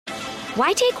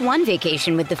Why take one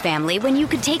vacation with the family when you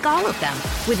could take all of them?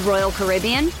 With Royal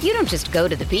Caribbean, you don't just go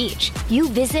to the beach. You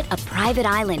visit a private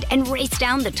island and race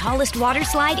down the tallest water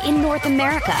slide in North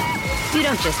America. You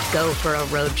don't just go for a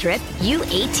road trip. You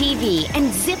ATV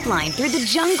and zip line through the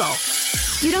jungle.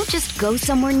 You don't just go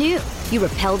somewhere new. You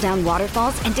rappel down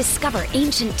waterfalls and discover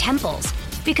ancient temples.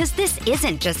 Because this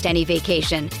isn't just any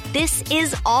vacation. This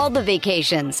is all the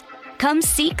vacations. Come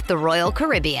seek the Royal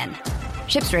Caribbean.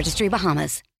 Ships Registry,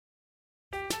 Bahamas.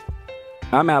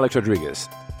 I'm Alex Rodriguez.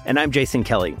 And I'm Jason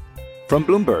Kelly. From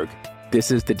Bloomberg,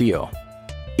 this is The Deal.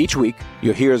 Each week,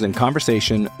 you'll hear us in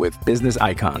conversation with business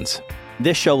icons.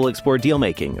 This show will explore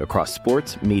deal-making across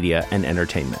sports, media, and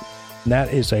entertainment.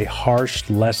 That is a harsh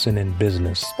lesson in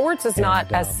business. Sports is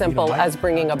not as simple as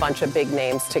bringing a bunch of big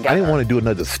names together. I didn't want to do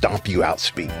another stomp you out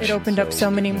speech. It opened up so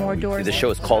many more doors. The show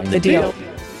is called The Deal.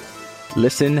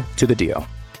 Listen to The Deal.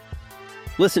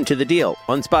 Listen to The Deal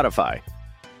on Spotify.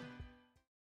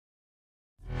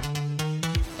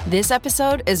 This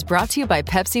episode is brought to you by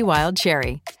Pepsi Wild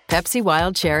Cherry. Pepsi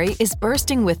Wild Cherry is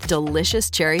bursting with delicious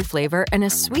cherry flavor and a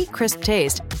sweet, crisp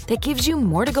taste that gives you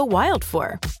more to go wild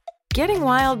for. Getting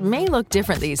wild may look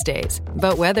different these days,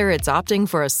 but whether it's opting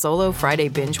for a solo Friday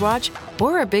binge watch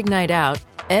or a big night out,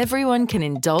 everyone can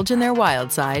indulge in their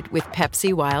wild side with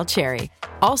Pepsi Wild Cherry.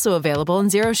 Also available in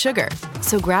Zero Sugar.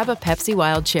 So grab a Pepsi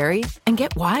Wild Cherry and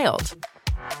get wild.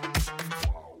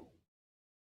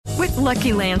 With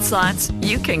Lucky Land Slots,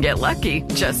 you can get lucky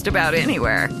just about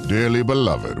anywhere. Dearly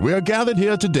beloved, we are gathered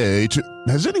here today to...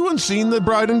 Has anyone seen the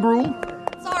bride and groom?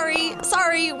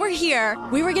 Sorry, we're here.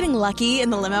 We were getting lucky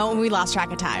in the limo and we lost track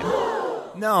of time.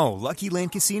 No, Lucky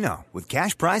Land Casino, with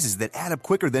cash prizes that add up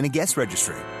quicker than a guest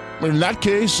registry. In that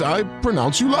case, I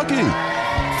pronounce you lucky.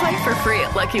 Play for free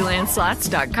at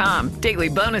LuckyLandSlots.com. Daily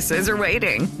bonuses are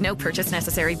waiting. No purchase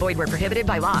necessary. Void where prohibited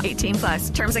by law.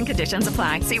 18+. Terms and conditions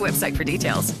apply. See website for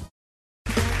details.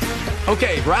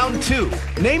 Okay, round two.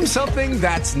 Name something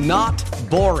that's not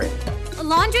boring. A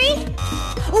laundry?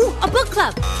 Ooh, a book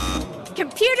club.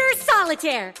 Computer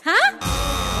solitaire, huh?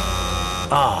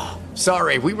 Ah, oh,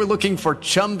 sorry. We were looking for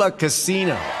Chumba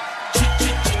Casino.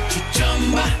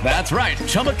 That's right.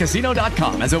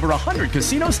 ChumbaCasino.com has over 100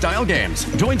 casino-style games.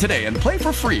 Join today and play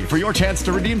for free for your chance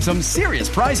to redeem some serious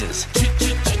prizes.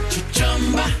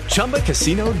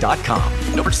 ChumbaCasino.com.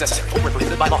 No purchase necessary. Void where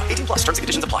prohibited by law. 18+. Terms and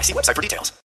conditions apply. See website for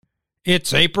details.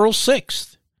 It's April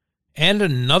 6th and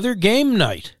another game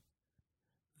night.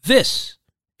 This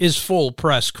is Full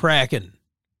Press Kraken.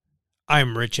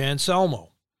 I'm Rich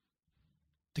Anselmo.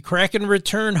 The Kraken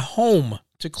return home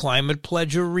to Climate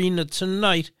Pledge Arena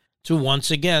tonight to once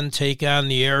again take on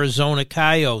the Arizona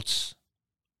Coyotes.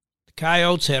 The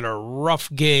Coyotes had a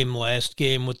rough game last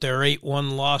game with their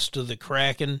 8-1 loss to the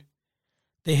Kraken.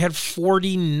 They had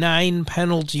 49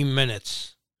 penalty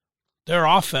minutes. Their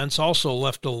offense also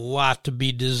left a lot to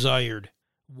be desired.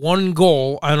 1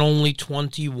 goal on only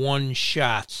 21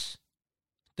 shots.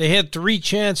 They had 3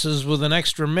 chances with an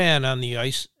extra man on the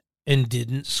ice and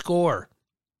didn't score.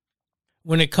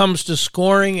 When it comes to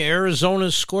scoring,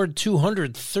 Arizona's scored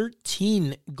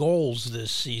 213 goals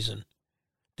this season.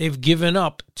 They've given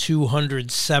up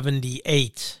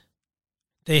 278.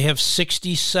 They have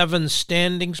 67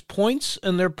 standings points,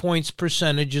 and their points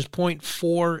percentage is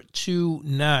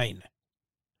 .429.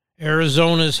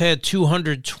 Arizona's had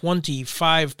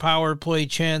 225 power play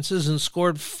chances and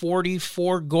scored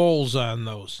 44 goals on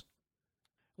those.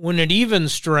 When at even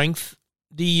strength,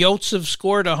 the Yotes have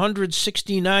scored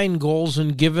 169 goals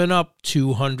and given up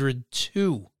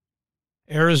 202.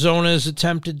 Arizona has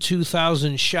attempted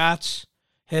 2,000 shots,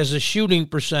 has a shooting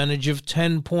percentage of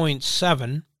 10.7,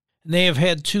 and they have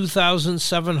had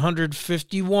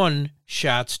 2,751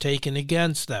 shots taken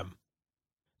against them.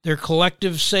 Their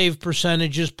collective save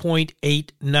percentage is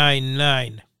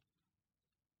 .899.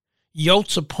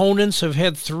 Yotes' opponents have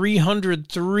had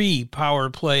 303 power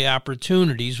play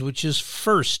opportunities, which is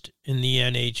first in the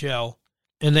NHL,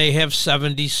 and they have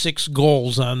 76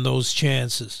 goals on those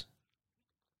chances.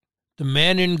 The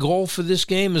man in goal for this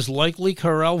game is likely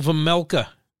Karel Vejmelka.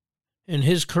 In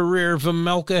his career,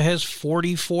 Vejmelka has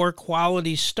 44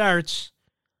 quality starts.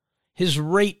 His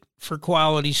rate for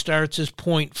quality starts is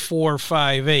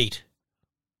 .458.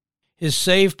 His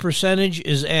save percentage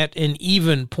is at an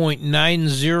even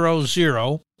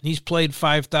 .900. He's played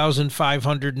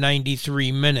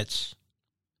 5,593 minutes.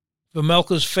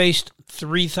 Vejmelka's faced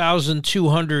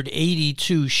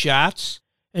 3,282 shots,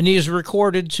 and he has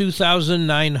recorded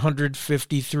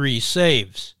 2,953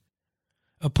 saves.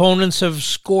 Opponents have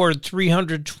scored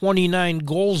 329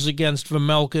 goals against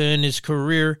Vejmelka in his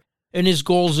career, and his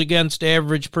goals against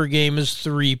average per game is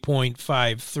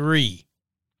 3.53.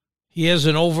 He has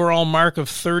an overall mark of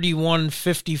 31,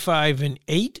 55, and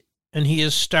 8, and he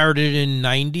has started in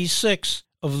 96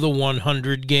 of the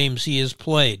 100 games he has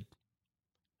played.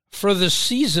 For the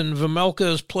season, Vejmelka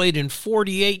has played in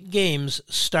 48 games,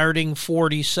 starting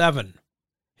 47.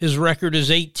 His record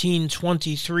is 18,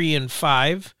 23, and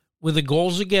 5, with a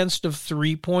goals against of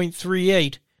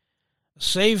 3.38, a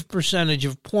save percentage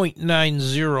of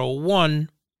 .901,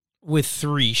 with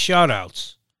 3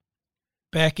 shutouts.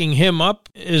 Backing him up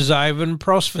is Ivan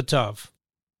Prosvetov.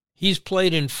 He's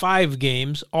played in 5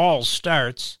 games, all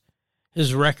starts.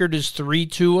 His record is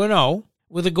 3-2-0,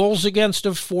 with a goals against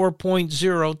of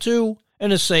 4.02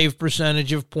 and a save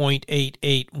percentage of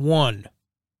 .881.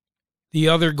 The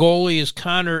other goalie is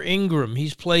Connor Ingram.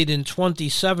 He's played in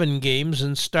 27 games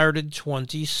and started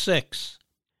 26.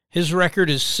 His record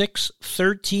is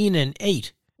 6-13 and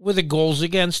 8, with a goals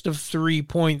against of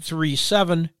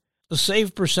 3.37, a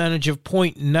save percentage of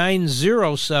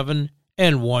 .907,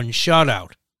 and 1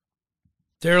 shutout.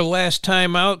 Their last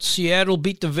time out, Seattle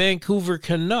beat the Vancouver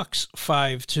Canucks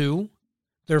 5-2.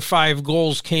 Their 5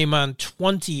 goals came on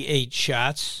 28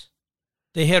 shots.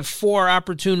 They had 4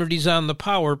 opportunities on the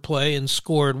power play and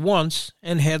scored once,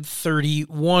 and had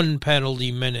 31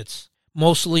 penalty minutes,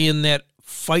 mostly in that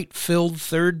fight-filled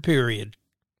third period.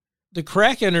 The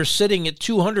Kraken are sitting at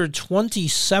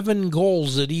 227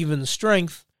 goals at even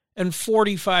strength and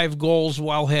 45 goals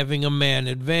while having a man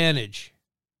advantage.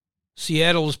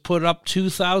 Seattle has put up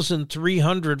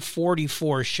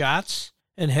 2,344 shots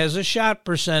and has a shot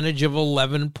percentage of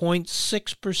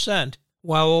 11.6%,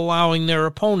 while allowing their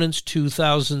opponents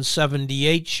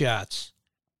 2,078 shots.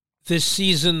 This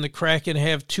season, the Kraken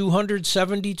have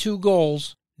 272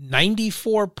 goals,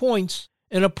 94 points,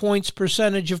 and a points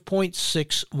percentage of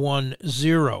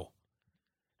 .610.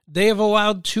 They have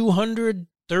allowed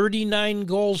 239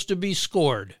 goals to be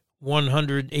scored,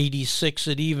 186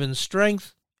 at even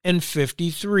strength, and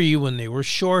 53 when they were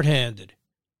shorthanded.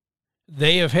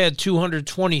 They have had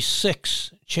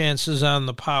 226 chances on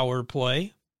the power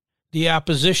play. The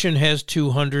opposition has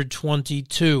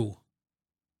 222.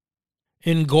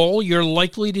 In goal, you're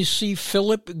likely to see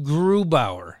Philip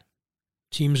Grubauer.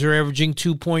 Teams are averaging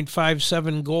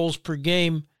 2.57 goals per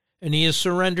game, and he has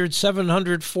surrendered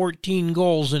 714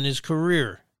 goals in his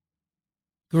career.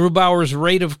 Grubauer's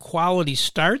rate of quality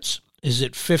starts is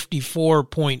at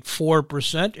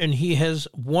 54.4%, and he has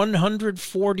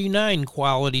 149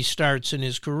 quality starts in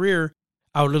his career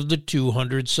out of the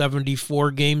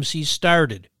 274 games he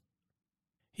started.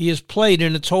 He has played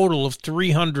in a total of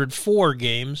 304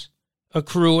 games,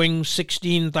 accruing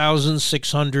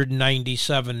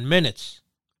 16,697 minutes.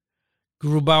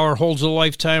 Grubauer holds a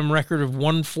lifetime record of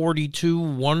 142,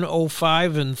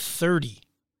 105, and 30.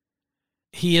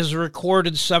 He has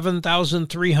recorded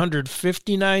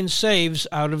 7,359 saves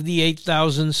out of the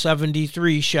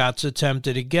 8,073 shots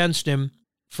attempted against him,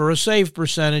 for a save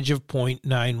percentage of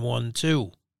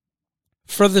 .912.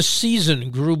 For the season,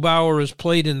 Grubauer has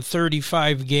played in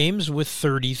 35 games with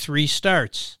 33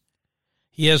 starts.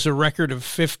 He has a record of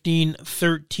 15,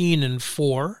 13, and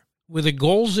 4, with a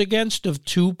goals against of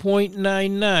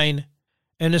 2.99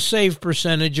 and a save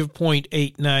percentage of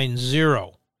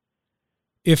 .890.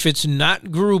 If it's not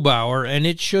Grubauer, and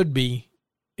it should be,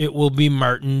 it will be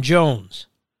Martin Jones.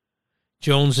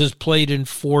 Jones has played in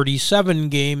 47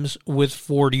 games with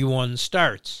 41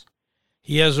 starts.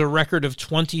 He has a record of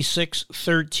 26,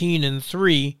 13, and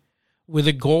 3, with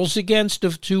a goals against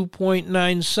of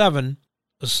 2.97,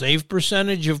 a save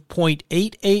percentage of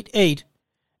 .888,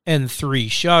 and 3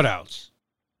 shutouts.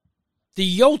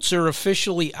 The Yotes are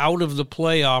officially out of the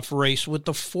playoff race with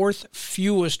the 4th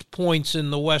fewest points in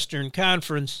the Western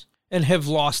Conference and have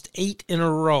lost 8 in a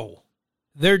row.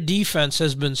 Their defense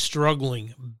has been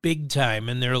struggling big time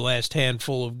in their last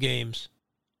handful of games.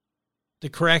 The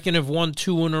Kraken have won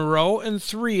 2 in a row and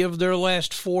 3 of their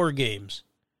last 4 games.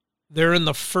 They're in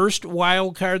the first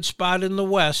wild card spot in the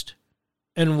West,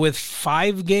 and with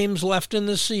 5 games left in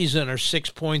the season are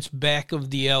 6 points back of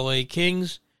the LA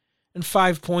Kings and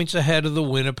 5 points ahead of the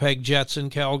Winnipeg Jets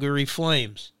and Calgary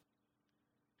Flames.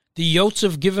 The Yotes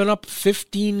have given up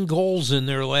 15 goals in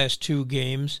their last 2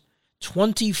 games,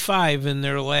 25 in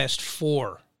their last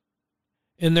 4.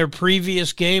 In their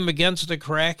previous game against the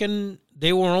Kraken,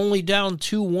 they were only down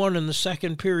 2-1 in the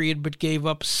second period but gave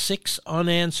up 6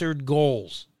 unanswered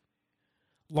goals.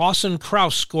 Lawson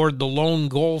Krause scored the lone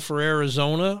goal for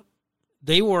Arizona.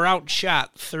 They were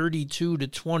outshot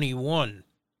 32-21.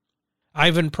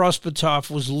 Ivan Prosvetov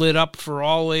was lit up for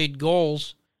all 8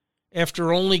 goals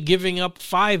after only giving up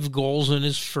 5 goals in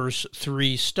his first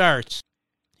 3 starts.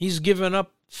 He's given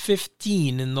up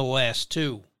 15 in the last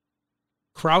 2.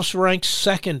 Krause ranks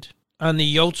second on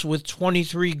the Yotes with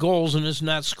 23 goals and has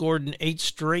not scored in 8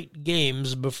 straight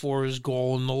games before his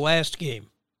goal in the last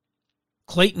game.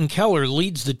 Clayton Keller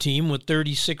leads the team with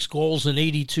 36 goals and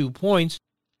 82 points,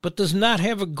 but does not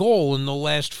have a goal in the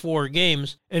last 4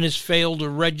 games and has failed to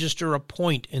register a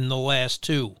point in the last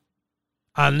 2.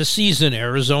 On the season,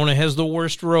 Arizona has the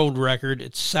worst road record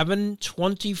at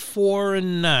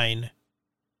 7-24-9.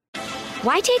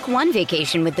 Why take one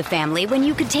vacation with the family when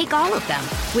you could take all of them?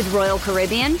 With Royal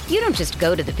Caribbean, you don't just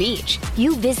go to the beach.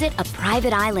 You visit a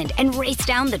private island and race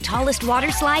down the tallest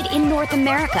water slide in North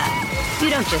America.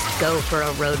 You don't just go for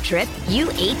a road trip. You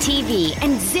ATV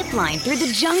and zip line through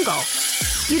the jungle.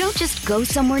 You don't just go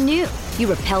somewhere new.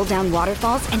 You rappel down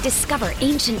waterfalls and discover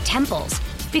ancient temples.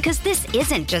 Because this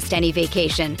isn't just any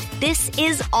vacation. This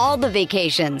is all the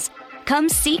vacations. Come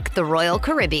seek the Royal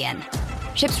Caribbean.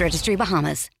 Ships Registry,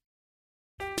 Bahamas.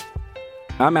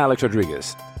 I'm Alex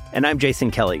Rodriguez. And I'm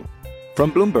Jason Kelly.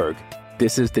 From Bloomberg,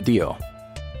 this is The Deal.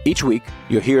 Each week,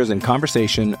 you'll hear us in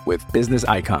conversation with business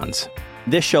icons.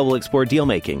 This show will explore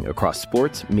deal-making across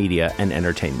sports, media, and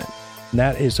entertainment.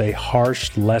 That is a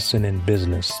harsh lesson in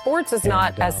business. Sports is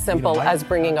not as simple as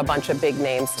bringing a bunch of big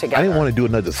names together. I didn't want to do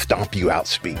another stomp you out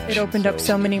speech. It opened up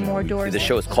so many more doors. The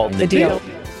show is called The Deal.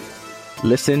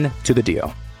 Listen to The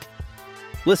Deal.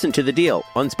 Listen to The Deal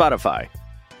on Spotify.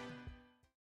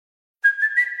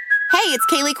 Hey, it's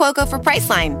Kaylee Cuoco for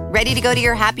Priceline. Ready to go to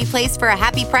your happy place for a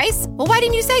happy price? Well, why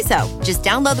didn't you say so? Just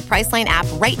download the Priceline app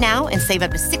right now and save up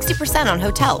to 60% on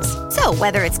hotels. So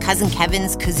whether it's Cousin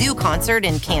Kevin's Kazoo Concert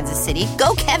in Kansas City,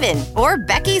 go Kevin, or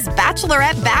Becky's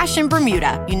Bachelorette Bash in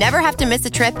Bermuda, you never have to miss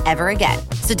a trip ever again.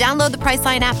 So download the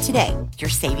Priceline app today. Your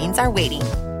savings are waiting.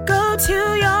 Go to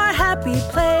your happy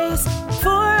place for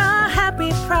a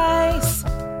happy price.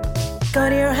 Go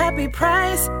to your happy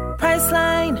price,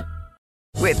 Priceline.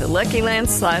 With the Lucky Land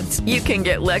Slots, you can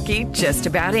get lucky just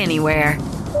about anywhere.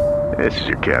 This is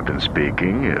your captain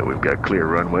speaking. We've got clear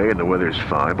runway and the weather's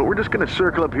fine, but we're just going to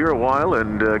circle up here a while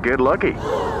and get lucky.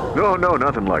 No,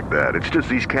 nothing like that. It's just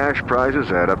these cash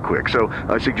prizes add up quick. So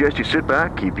I suggest you sit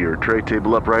back, keep your tray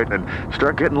table upright, and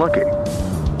start getting lucky.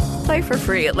 Play for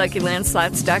free at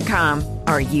LuckyLandSlots.com.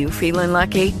 Are you feeling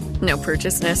lucky? No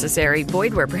purchase necessary.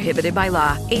 Void where prohibited by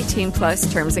law.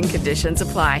 18+ terms and conditions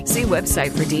apply. See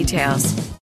website for details.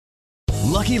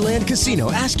 Lucky Land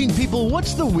Casino, asking people,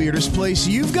 what's the weirdest place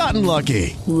you've gotten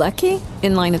lucky? Lucky?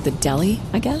 In line at the deli,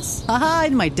 I guess? Aha,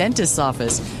 in my dentist's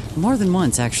office. More than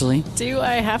once, actually. Do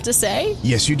I have to say?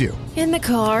 Yes, you do. In the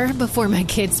car before my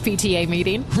kids' PTA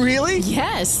meeting. Really?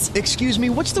 Yes. Excuse me,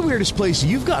 what's the weirdest place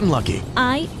you've gotten lucky?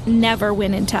 I never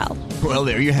win and tell. Well,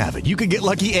 there you have it. You can get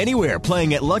lucky anywhere,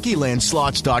 playing at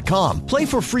LuckyLandSlots.com. Play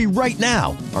for free right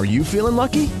now. Are you feeling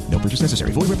lucky? No purchase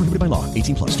necessary. Void where prohibited by law.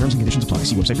 18+. Terms and conditions apply.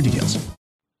 See website for details.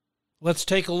 Let's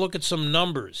take a look at some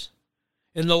numbers.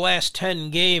 In the last 10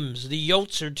 games, the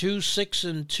Yotes are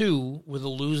 2-6-2 with a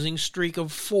losing streak of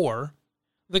 4.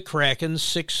 The Kraken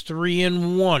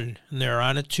 6-3-1, and they're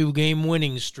on a 2-game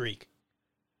winning streak.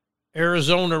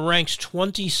 Arizona ranks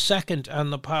 22nd on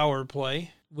the power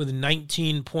play with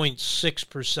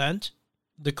 19.6%.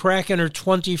 The Kraken are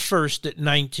 21st at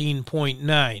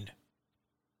 19.9%.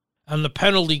 On the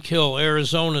penalty kill,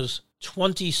 Arizona's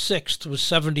 26th with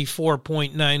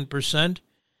 74.9%.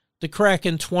 The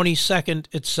Kraken 22nd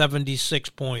at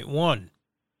 76.1%.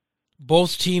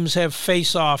 Both teams have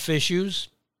face-off issues.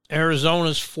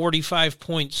 Arizona's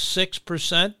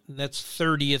 45.6%, and that's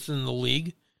 30th in the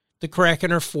league. The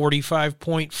Kraken are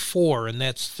 45.4%, and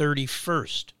that's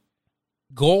 31st.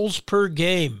 Goals per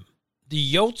game.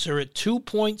 The Yotes are at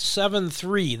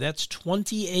 2.73, that's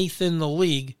 28th in the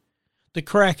league. The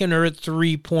Kraken are at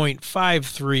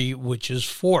 3.53, which is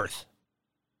 4th.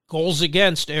 Goals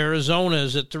against, Arizona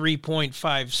is at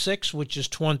 3.56, which is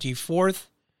 24th.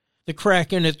 The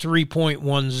Kraken at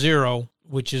 3.10,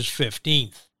 which is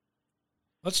 15th.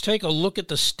 Let's take a look at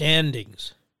the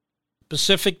standings.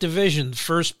 Pacific Division,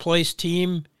 first place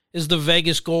team is the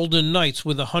Vegas Golden Knights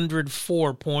with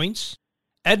 104 points.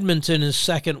 Edmonton is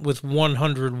second with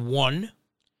 101.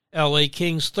 LA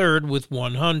Kings third with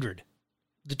 100.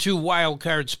 The 2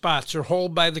 wildcard spots are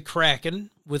held by the Kraken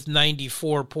with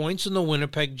 94 points and the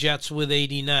Winnipeg Jets with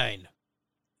 89.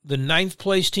 The 9th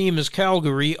place team is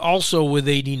Calgary, also with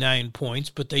 89 points,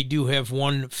 but they do have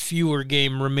 1 fewer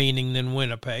game remaining than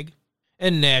Winnipeg,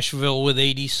 and Nashville with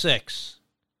 86.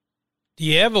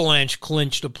 The Avalanche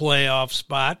clinched a playoff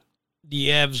spot. The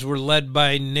Avs were led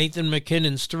by Nathan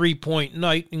McKinnon's 3-point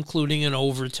night, including an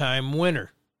overtime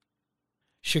winner.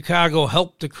 Chicago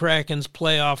helped the Kraken's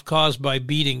playoff cause by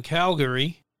beating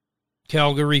Calgary.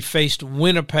 Calgary faced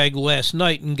Winnipeg last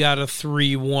night and got a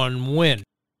 3-1 win.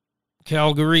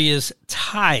 Calgary is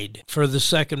tied for the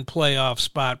second playoff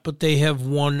spot, but they have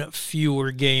one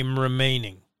fewer game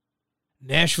remaining.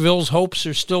 Nashville's hopes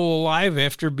are still alive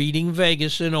after beating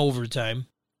Vegas in overtime.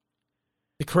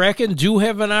 The Kraken do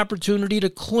have an opportunity to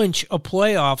clinch a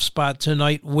playoff spot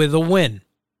tonight with a win.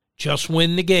 Just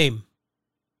win the game.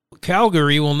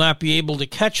 Calgary will not be able to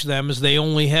catch them as they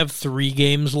only have 3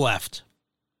 games left.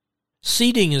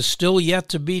 Seeding is still yet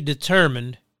to be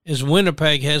determined, as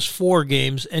Winnipeg has 4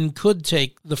 games and could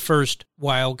take the first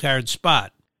wildcard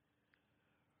spot.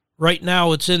 Right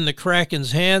now it's in the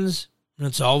Kraken's hands, and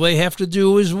it's all they have to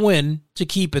do is win to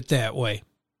keep it that way.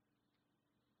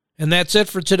 And that's it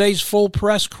for today's Full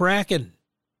Press Kraken.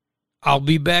 I'll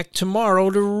be back tomorrow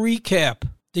to recap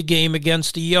the game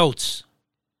against the Yotes.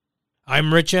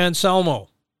 I'm Rich Anselmo.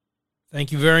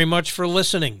 Thank you very much for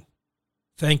listening.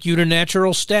 Thank you to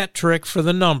Natural Stat Trick for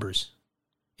the numbers.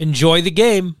 Enjoy the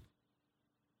game.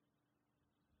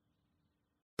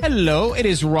 Hello, it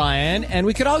is Ryan, and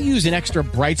we could all use an extra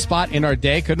bright spot in our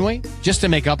day, couldn't we? Just to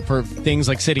make up for things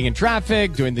like sitting in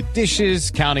traffic, doing the dishes,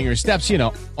 counting your steps, you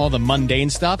know, all the mundane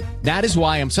stuff. That is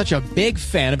why I'm such a big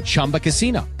fan of Chumba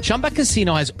Casino. Chumba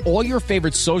Casino has all your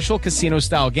favorite social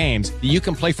casino-style games that you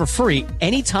can play for free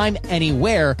anytime,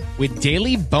 anywhere with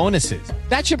daily bonuses.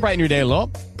 That should brighten your day a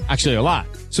little. Actually, a lot.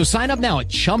 So sign up now at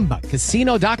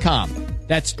ChumbaCasino.com.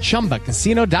 That's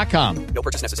ChumbaCasino.com. No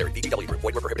purchase necessary. VGW Group.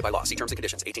 Void where prohibited by law. See terms and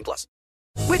conditions. 18+.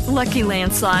 With Lucky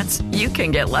Land Slots, you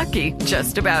can get lucky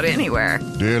just about anywhere.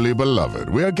 Dearly beloved,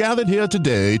 we are gathered here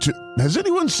today to... Has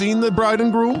anyone seen the bride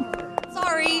and groom?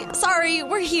 Sorry,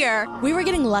 we're here. We were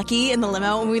getting lucky in the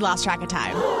limo and we lost track of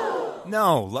time.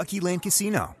 No, Lucky Land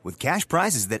Casino, with cash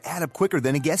prizes that add up quicker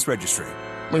than a guest registry.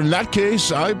 In that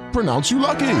case, I pronounce you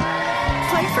lucky.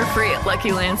 Play for free at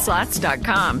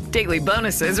LuckyLandSlots.com. Daily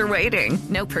bonuses are waiting.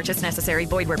 No purchase necessary.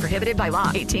 Void where prohibited by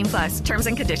law. 18+. Terms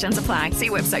and conditions apply. See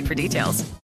website for details.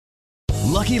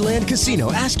 Lucky Land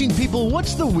Casino, asking people,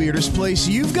 what's the weirdest place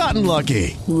you've gotten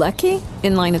lucky? Lucky?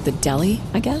 In line at the deli,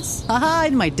 I guess? Aha,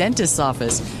 in my dentist's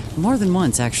office. More than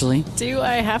once, actually. Do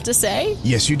I have to say?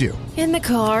 Yes, you do. In the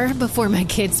car before my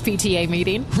kids' PTA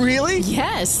meeting. Really?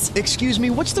 Yes. Excuse me,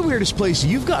 what's the weirdest place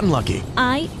you've gotten lucky?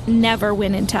 I never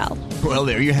win and tell. Well,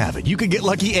 there you have it. You can get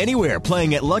lucky anywhere,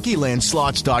 playing at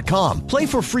LuckyLandSlots.com. Play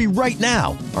for free right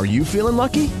now. Are you feeling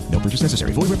lucky? No purchase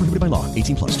necessary. Void where prohibited by law.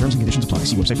 18+. Terms and conditions apply.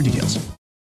 See website for details.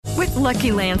 With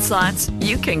Lucky Land Slots,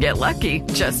 you can get lucky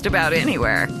just about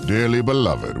anywhere. Dearly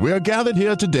beloved, we are gathered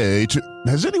here today to...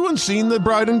 Has anyone seen the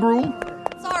bride and groom?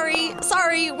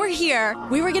 Sorry, we're here.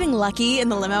 We were getting lucky in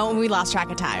the limo and we lost track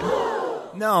of time.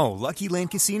 No, Lucky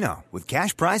Land Casino, with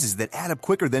cash prizes that add up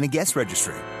quicker than a guest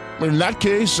registry. In that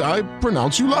case, I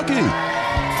pronounce you lucky.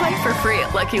 Play for free at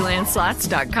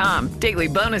LuckyLandSlots.com. Daily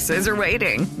bonuses are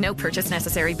waiting. No purchase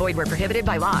necessary. Void where prohibited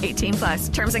by law.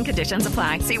 18+. Terms and conditions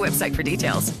apply. See website for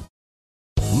details.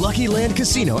 Lucky Land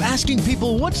Casino, asking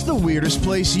people, what's the weirdest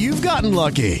place you've gotten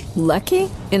lucky?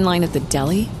 Lucky? In line at the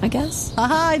deli, I guess?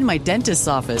 Aha, in my dentist's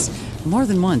office. More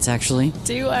than once, actually.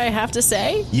 Do I have to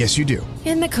say? Yes, you do.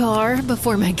 In the car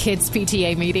before my kids'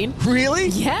 PTA meeting. Really?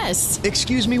 Yes.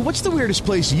 Excuse me, what's the weirdest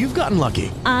place you've gotten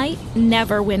lucky? I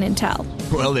never win and tell.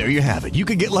 Well, there you have it. You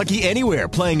can get lucky anywhere,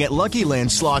 playing at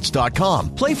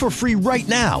LuckyLandSlots.com. Play for free right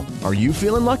now. Are you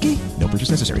feeling lucky? No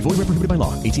purchase necessary. Void where prohibited by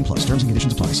law. 18+. Terms and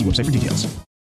conditions apply. See website for details.